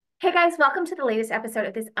Hey guys, welcome to the latest episode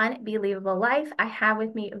of This Unbelievable Life. I have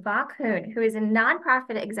with me Va Kuhn, who is a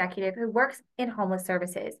nonprofit executive who works in homeless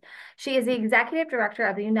services. She is the executive director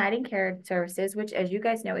of the United Care Services, which, as you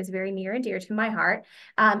guys know, is very near and dear to my heart.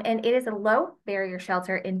 And it is a low barrier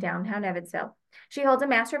shelter in downtown Evansville. She holds a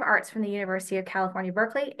Master of Arts from the University of California,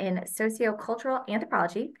 Berkeley in sociocultural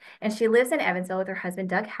anthropology, and she lives in Evansville with her husband,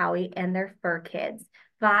 Doug Howie, and their fur kids.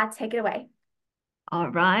 Va, take it away. All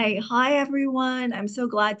right. Hi, everyone. I'm so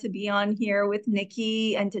glad to be on here with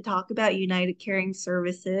Nikki and to talk about United Caring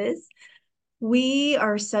Services. We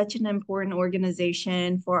are such an important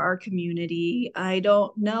organization for our community. I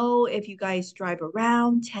don't know if you guys drive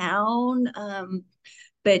around town,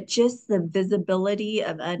 but just the visibility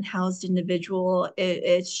of unhoused individual,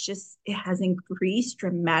 it has increased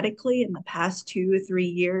dramatically in the past 2 or 3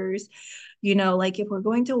 years. Like if we're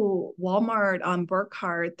going to Walmart on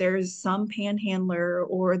Burkhardt, there's some panhandler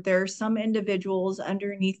or there's some individuals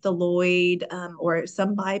underneath the Lloyd, or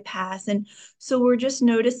some bypass. And so we're just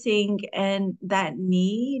noticing and that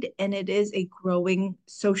need, and it is a growing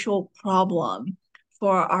social problem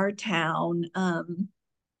for our town.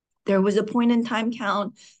 There was a point in time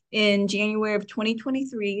count in January of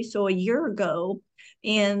 2023, so a year ago,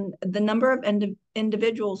 and the number of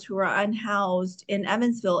individuals who are unhoused in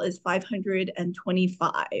Evansville is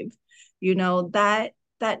 525. That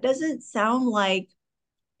doesn't sound like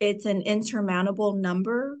it's an insurmountable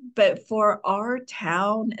number, but for our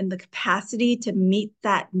town and the capacity to meet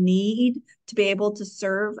that need to be able to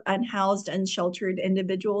serve unhoused, unsheltered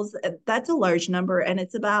individuals, that's a large number, and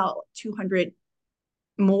it's about 200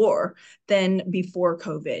 more than before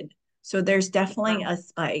COVID. So there's definitely Wow. a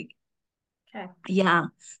spike. Okay. Yeah.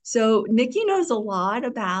 So Nikki knows a lot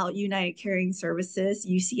about United Caring Services,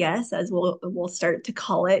 UCS, as we'll start to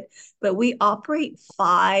call it, but we operate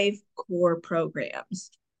 5 core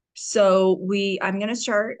programs. So I'm going to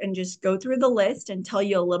start and just go through the list and tell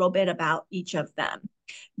you a little bit about each of them.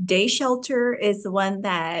 Day shelter is the one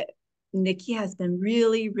that Nikki has been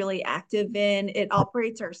really, really active in. It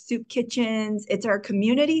operates our soup kitchens. It's our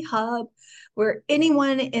community hub where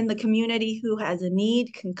anyone in the community who has a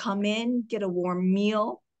need can come in, get a warm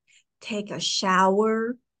meal, take a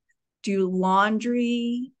shower, do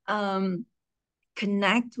laundry,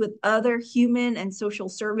 connect with other human and social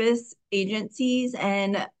service agencies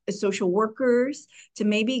and social workers to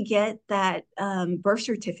maybe get that birth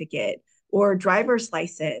certificate or driver's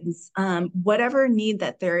license, whatever need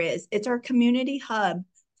that there is. It's our community hub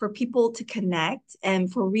for people to connect and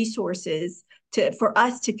for resources for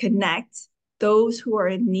us to connect those who are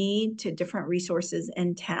in need to different resources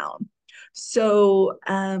in town. So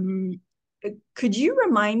could you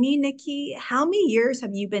remind me, Nikki, how many years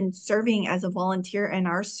have you been serving as a volunteer in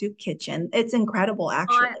our soup kitchen? It's incredible, on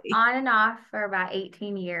actually. on and off for about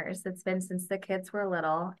 18 years. It's been since the kids were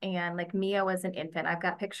little, and like Mia was an infant. I've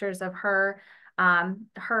got pictures of her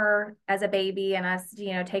as a baby and us,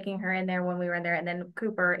 taking her in there when we were in there, and then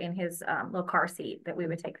Cooper in his little car seat that we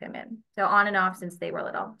would take them in. So on and off since they were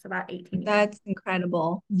little. So about 18 years. That's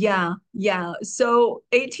incredible. Yeah, yeah. So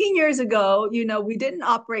 18 years ago, we didn't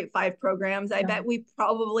operate 5 programs. I No. bet we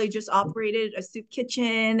probably just operated a soup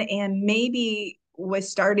kitchen and maybe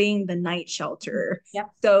was starting the night shelter.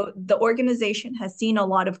 Yep. So the organization has seen a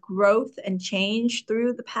lot of growth and change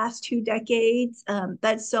through the past 2 decades.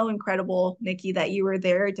 That's so incredible, Nikki, that you were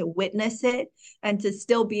there to witness it and to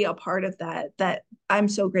still be a part of that. That I'm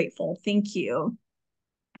so grateful. Thank you.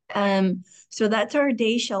 So that's our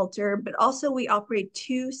day shelter, but also we operate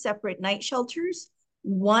 2 separate night shelters.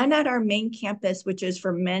 One at our main campus, which is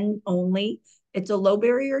for men only. It's a low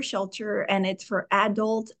barrier shelter and it's for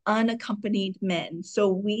adult unaccompanied men. So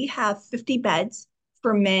we have 50 beds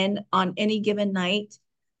for men on any given night.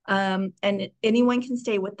 And anyone can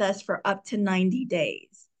stay with us for up to 90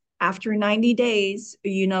 days. After 90 days,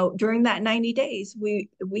 during that 90 days, we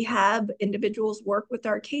have individuals work with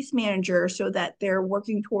our case manager so that they're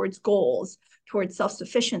working towards goals, towards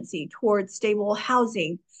self-sufficiency, towards stable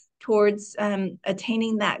housing, towards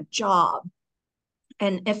attaining that job.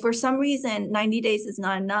 And if for some reason 90 days is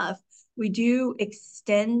not enough, we do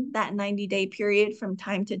extend that 90-day period from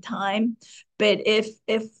time to time. But if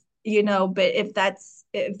that's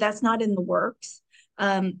not in the works,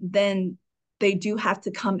 then they do have to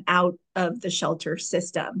come out of the shelter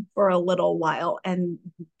system for a little while, and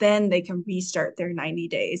then they can restart their 90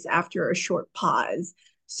 days after a short pause.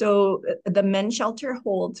 So the men's shelter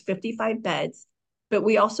holds 55 beds, but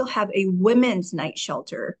we also have a women's night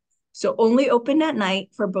shelter. So only open at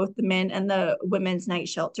night for both the men and the women's night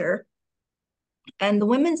shelter. And the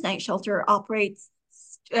women's night shelter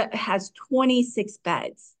has 26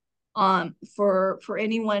 beds for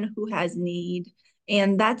anyone who has need.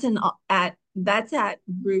 and that's at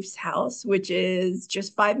Ruth's house, which is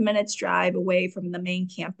just 5 minutes drive away from the main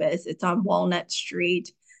campus. It's on Walnut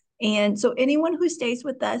Street. And so anyone who stays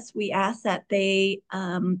with us, we ask that they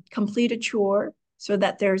complete a chore so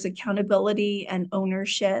that there's accountability and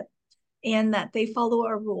ownership and that they follow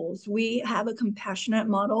our rules. We have a compassionate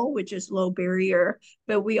model, which is low barrier,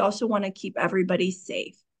 but we also want to keep everybody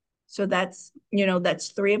safe. So that's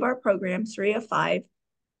three of our programs, three of five.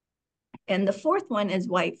 And the fourth one is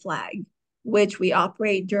White Flag, which we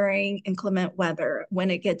operate during inclement weather.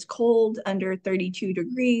 When it gets cold under 32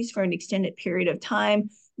 degrees for an extended period of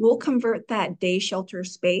time, we'll convert that day shelter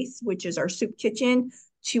space, which is our soup kitchen,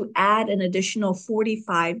 to add an additional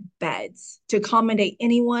 45 beds to accommodate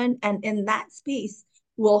anyone. And in that space,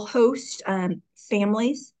 we'll host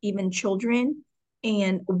families, even children,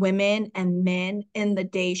 and women and men in the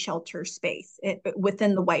day shelter space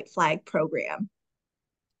within the White Flag program.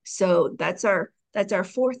 So that's our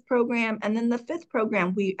fourth program. And then the fifth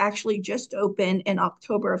program, we actually just opened in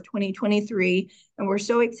October of 2023, and we're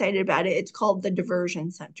so excited about it. It's called the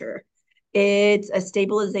Diversion Center. It's a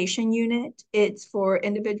stabilization unit. It's for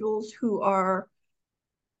individuals who are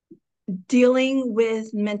dealing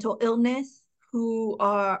with mental illness, who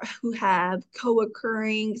have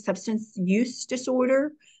co-occurring substance use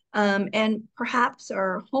disorder, and perhaps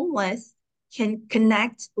are homeless, can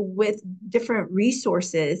connect with different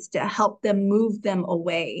resources to help them move them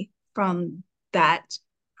away from that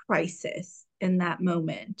crisis in that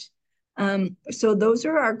moment. So those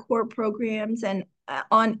are our core programs, and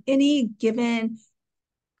on any given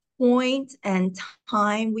point and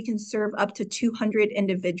time, we can serve up to 200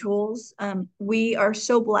 individuals. We are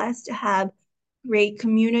so blessed to have great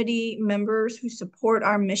community members who support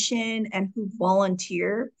our mission and who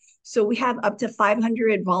volunteer. So we have up to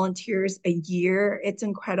 500 volunteers a year. It's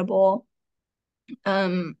incredible.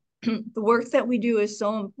 The work that we do is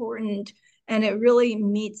so important, and it really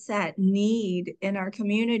meets that need in our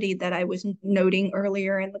community that I was noting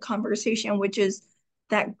earlier in the conversation, which is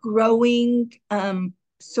that growing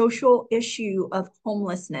social issue of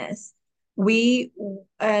homelessness. We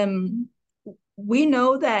we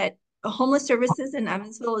know that homeless services in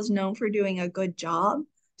Evansville is known for doing a good job.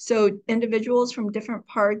 So individuals from different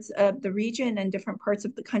parts of the region and different parts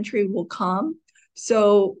of the country will come.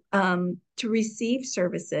 So to receive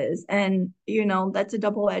services, and that's a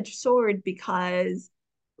double-edged sword because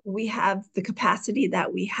we have the capacity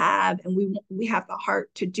that we have, and we have the heart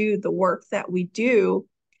to do the work that we do,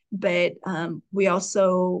 but we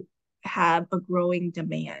also have a growing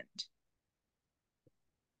demand.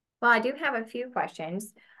 Well, I do have a few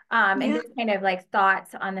questions, and Yeah. just kind of like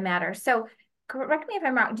thoughts on the matter. So correct me if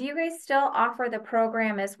I'm wrong. Do you guys still offer the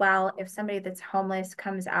program as well if somebody that's homeless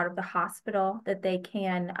comes out of the hospital that they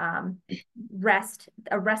can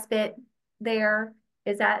respite there?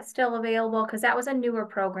 Is that still available? Because that was a newer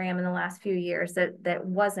program in the last few years that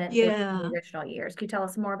wasn't in the Yeah. original years. Can you tell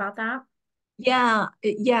us more about that? Yeah.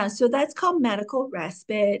 So that's called medical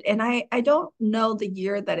respite. And I don't know the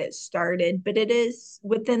year that it started, but it is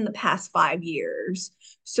within the past 5 years.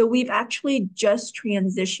 So we've actually just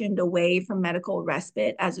transitioned away from medical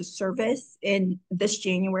respite as a service in this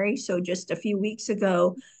January. So just a few weeks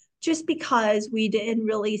ago, just because we didn't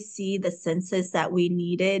really see the census that we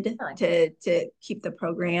needed Really? to keep the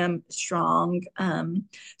program strong.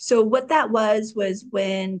 So what that was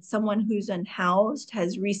when someone who's unhoused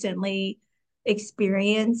has recently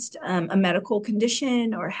experienced a medical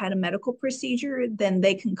condition or had a medical procedure, then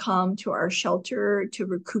they can come to our shelter to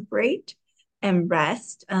recuperate and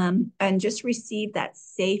rest, and just receive that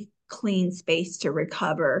safe, clean space to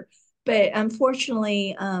recover. But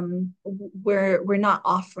unfortunately, we're not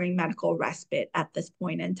offering medical respite at this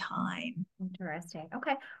point in time. Interesting.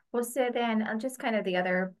 Okay. Well, so then just kind of the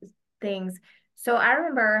other things. So I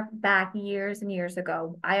remember back years and years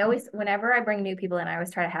ago, whenever I bring new people in, I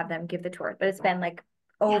always try to have them give the tour, but it's been like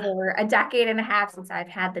Yeah. over a decade and a half since I've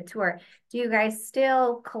had the tour. Do you guys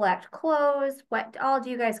still collect clothes? What all do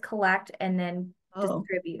you guys collect and then Oh,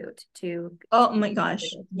 distribute oh my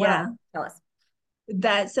gosh. what Yeah. all? Tell us.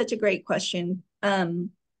 That's such a great question.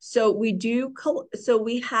 So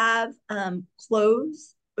we have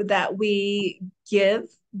clothes that we give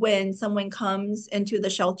when someone comes into the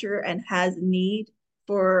shelter and has need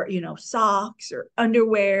for, socks or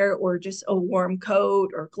underwear or just a warm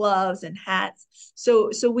coat or gloves and hats.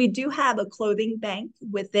 So we do have a clothing bank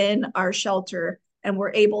within our shelter, and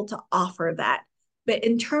we're able to offer that. But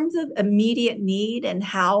in terms of immediate need and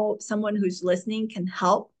how someone who's listening can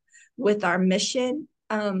help with our mission,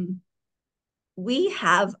 we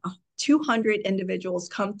have 200 individuals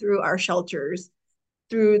come through our shelters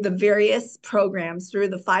through the various programs, through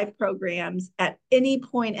the 5 programs at any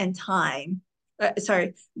point in time.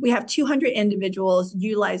 Sorry, we have 200 individuals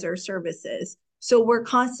utilize our services. So we're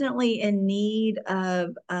constantly in need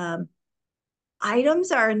of items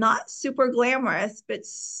that are not super glamorous, but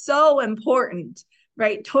so important,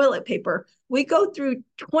 right? Toilet paper. We go through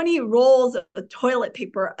 20 rolls of toilet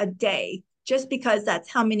paper a day just because that's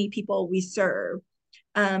how many people we serve.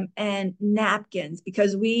 And napkins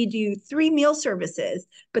because we do 3 meal services,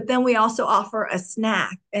 but then we also offer a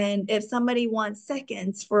snack. And if somebody wants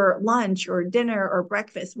seconds for lunch or dinner or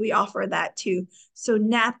breakfast, we offer that too. So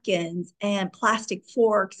napkins and plastic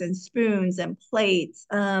forks and spoons and plates.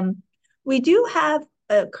 We do have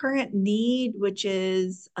a current need, which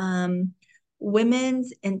is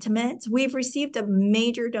women's intimates. We've received a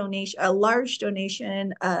major donation, a large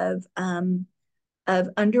donation of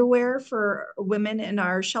underwear for women in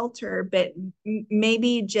our shelter, but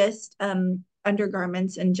maybe just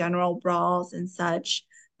undergarments in general, bras and such.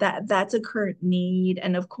 That's a current need.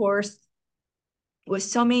 And of course, with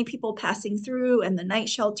so many people passing through and the night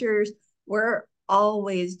shelters, we're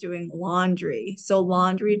always doing laundry. So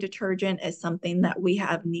laundry detergent is something that we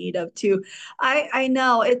have need of too. I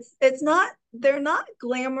know it's not, they're not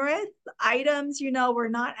glamorous items, we're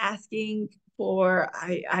not asking for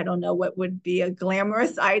I don't know what would be a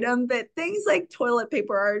glamorous item, but things like toilet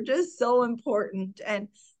paper are just so important and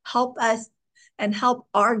help us and help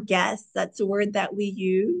our guests, that's the word that we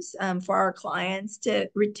use for our clients, to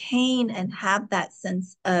retain and have that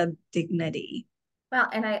sense of dignity. Well,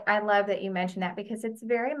 and I love that you mentioned that because it's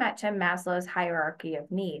very much a Maslow's hierarchy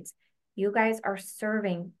of needs. You guys are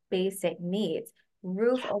serving basic needs,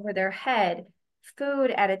 roof over their head,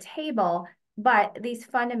 food at a table, but these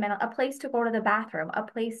fundamental, a place to go to the bathroom, a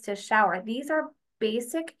place to shower. These are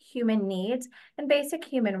basic human needs and basic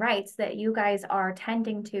human rights that you guys are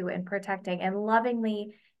tending to and protecting and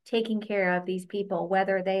lovingly taking care of these people,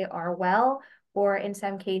 whether they are well or in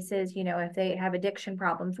some cases, if they have addiction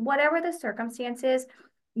problems, whatever the circumstances,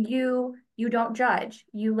 you don't judge.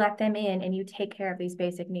 You let them in and you take care of these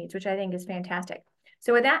basic needs, which I think is fantastic.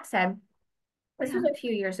 So with that said, this was a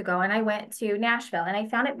few years ago, and I went to Nashville, and I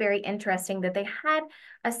found it very interesting that they had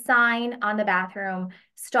a sign on the bathroom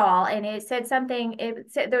stall, and it said something.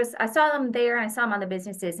 It said I saw them there, and I saw them on the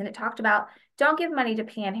businesses, and it talked about don't give money to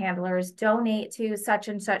panhandlers, donate to such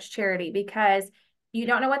and such charity because you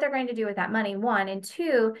don't know what they're going to do with that money. One, and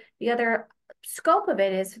two, the other scope of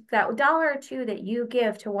it is that dollar or two that you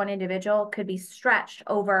give to one individual could be stretched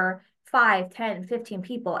over 5, 10, 15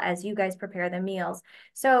 people as you guys prepare the meals.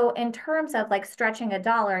 So in terms of like stretching a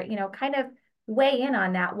dollar, kind of weigh in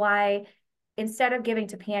on that, why instead of giving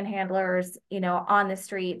to panhandlers, on the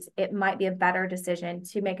streets, it might be a better decision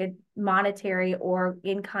to make a monetary or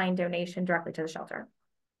in-kind donation directly to the shelter.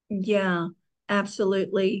 Yeah,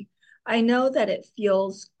 absolutely. I know that it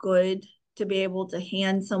feels good to be able to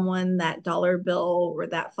hand someone that dollar bill or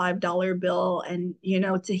that $5 bill and,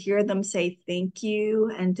 to hear them say thank you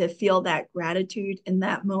and to feel that gratitude in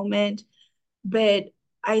that moment. But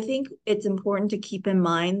I think it's important to keep in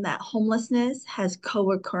mind that homelessness has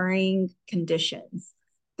co-occurring conditions.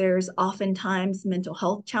 There's oftentimes mental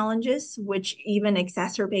health challenges, which even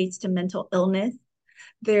exacerbates to mental illness.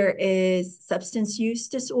 There is substance use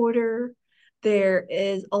disorder. There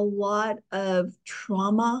is a lot of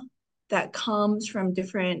trauma that comes from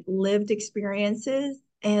different lived experiences.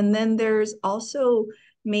 And then there's also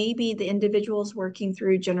maybe the individuals working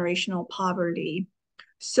through generational poverty.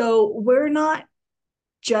 So we're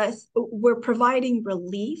providing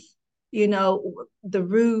relief, the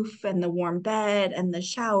roof and the warm bed and the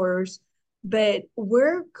showers, but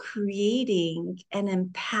we're creating and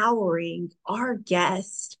empowering our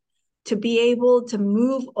guests to be able to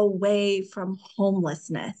move away from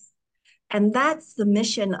homelessness. And that's the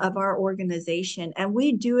mission of our organization. And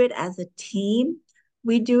we do it as a team.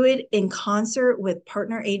 We do it in concert with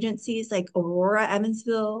partner agencies like Aurora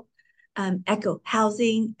Evansville, Echo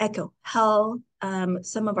Housing, Echo Health,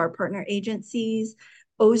 some of our partner agencies,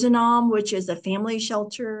 Ozanam, which is a family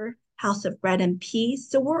shelter, House of Bread and Peace.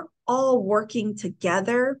 So we're all working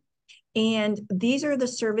together. And these are the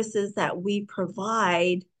services that we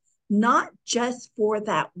provide, not just for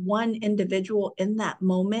that one individual in that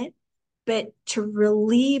moment, but to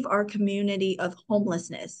relieve our community of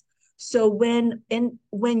homelessness. So when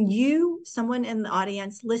someone in the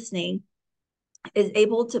audience listening is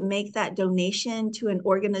able to make that donation to an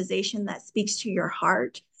organization that speaks to your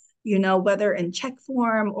heart, whether in check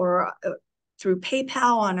form or through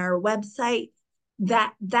PayPal on our website,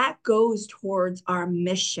 that goes towards our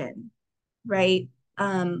mission, right?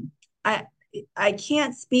 I I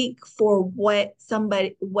can't speak for what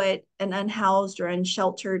an unhoused or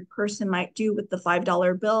unsheltered person might do with the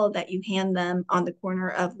 $5 bill that you hand them on the corner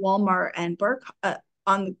of Walmart and Burke,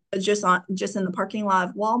 just in the parking lot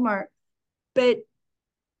of Walmart. But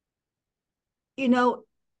you know,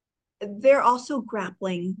 they're also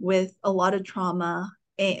grappling with a lot of trauma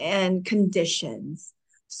and conditions.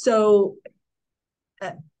 So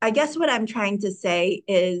uh, I guess what I'm trying to say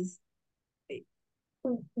is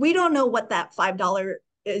we don't know what that $5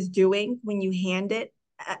 is doing when you hand it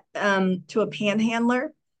to a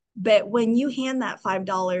panhandler. But when you hand that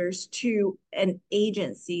 $5 to an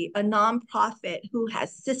agency, a nonprofit who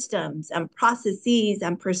has systems and processes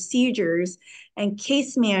and procedures and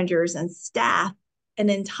case managers and staff, an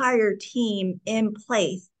entire team in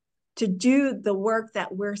place to do the work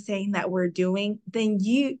that we're saying that we're doing, then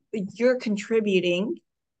you're contributing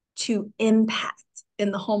to impact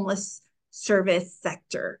in the homeless service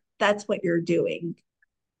sector. That's what you're doing.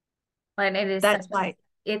 And it is That's why.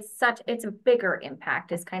 it's a bigger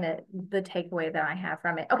impact is kind of the takeaway that I have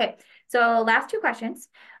from it. Okay, so last two questions.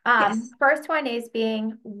 Yes. First one is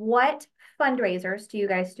being, what fundraisers do you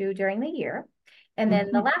guys do during the year? And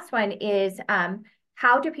then the last one is,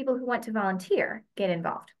 how do people who want to volunteer get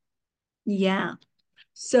involved? Yeah.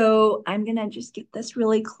 So I'm going to just get this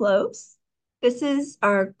really close. This is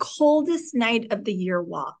our coldest night of the year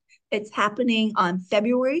walk. It's happening on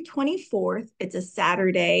February 24th. It's a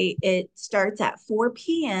Saturday. It starts at 4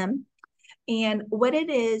 p.m. And what it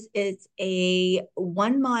is, it's a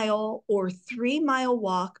 1 mile or 3 mile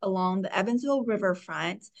walk along the Evansville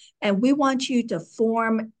riverfront. And we want you to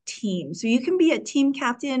form teams. So you can be a team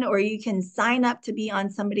captain or you can sign up to be on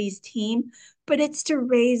somebody's team, but it's to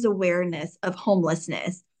raise awareness of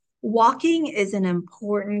homelessness. Walking is an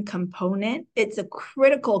important component, it's a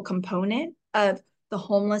critical component of the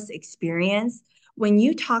homeless experience. When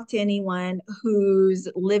you talk to anyone who's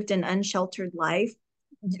lived an unsheltered life,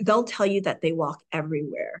 they'll tell you that they walk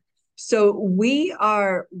everywhere. So we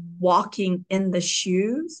are walking in the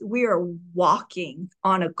shoes. We are walking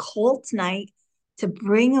on a cold night to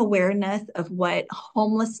bring awareness of what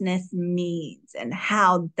homelessness means and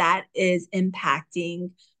how that is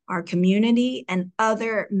impacting our community and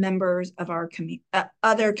other members of our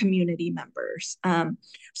other community members.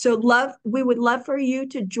 We would love for you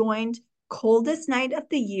to join coldest night of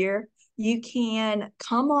the year. You can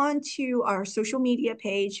come on to our social media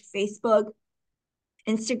page, Facebook,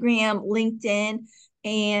 Instagram, LinkedIn,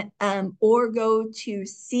 and or go to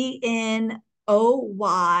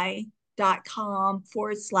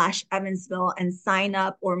cnoy.com/Evansville and sign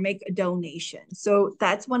up or make a donation. So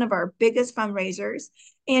that's one of our biggest fundraisers.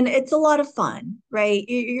 And it's a lot of fun, right?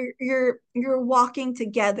 You're walking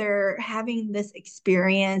together, having this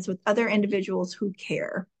experience with other individuals who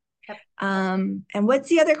care. Yep. And what's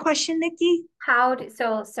the other question, Nikki?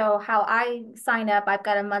 So how I sign up, I've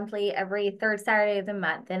got a monthly every third Saturday of the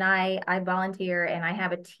month, and I volunteer and I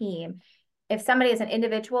have a team. If somebody is an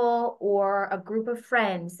individual or a group of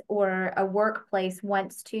friends or a workplace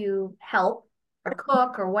wants to help or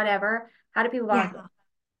cook or whatever, how do people Yeah. volunteer?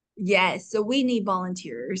 Yes. So we need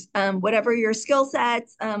volunteers. Whatever your skill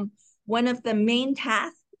sets. One of the main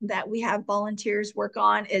tasks that we have volunteers work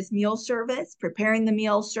on is meal service, preparing the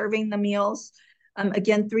meals, serving the meals.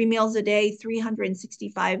 Again, 3 meals a day,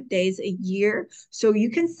 365 days a year. So you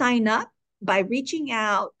can sign up by reaching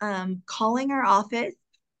out, calling our office,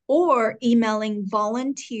 or emailing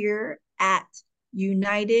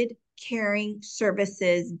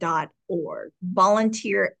volunteer@unitedcaringservices.org.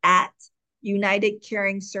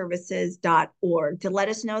 Volunteer@unitedcaringservices.org to let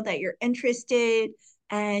us know that you're interested.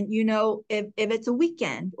 And if it's a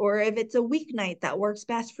weekend or if it's a weeknight that works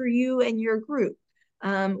best for you and your group,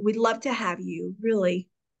 we'd love to have you, really.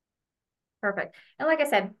 Perfect. And like I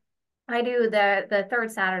said, I do the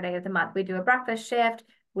third Saturday of the month. We do a breakfast shift.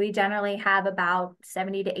 We generally have about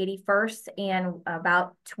 70 to 80 firsts and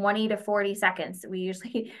about 20 to 40 seconds. We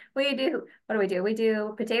do, what do we do? We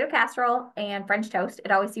do potato casserole and French toast. It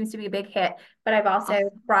always seems to be a big hit, but I've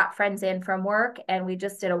also brought friends in from work and we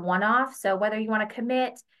just did a one-off. So whether you want to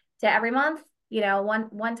commit to every month,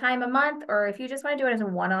 one time a month, or if you just want to do it as a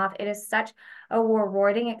one-off, it is such a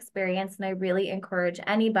rewarding experience. And I really encourage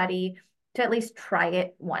anybody to at least try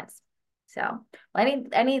it once. So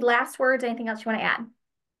any last words, anything else you want to add?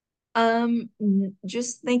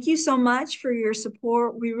 Just thank you so much for your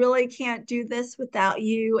support. We really can't do this without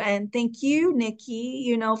you. And thank you,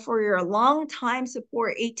 Nikki, for your long time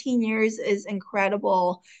support. 18 years is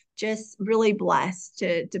incredible. Just really blessed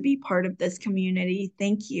to be part of this community.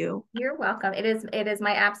 Thank you. You're welcome. It is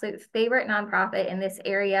my absolute favorite nonprofit in this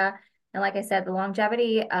area. And like I said, the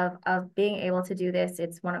longevity of being able to do this,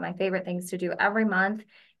 it's one of my favorite things to do every month.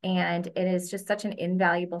 And it is just such an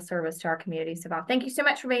invaluable service to our community. So, Bob, thank you so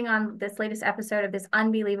much for being on this latest episode of This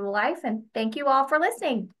Unbelievable Life. And thank you all for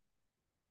listening.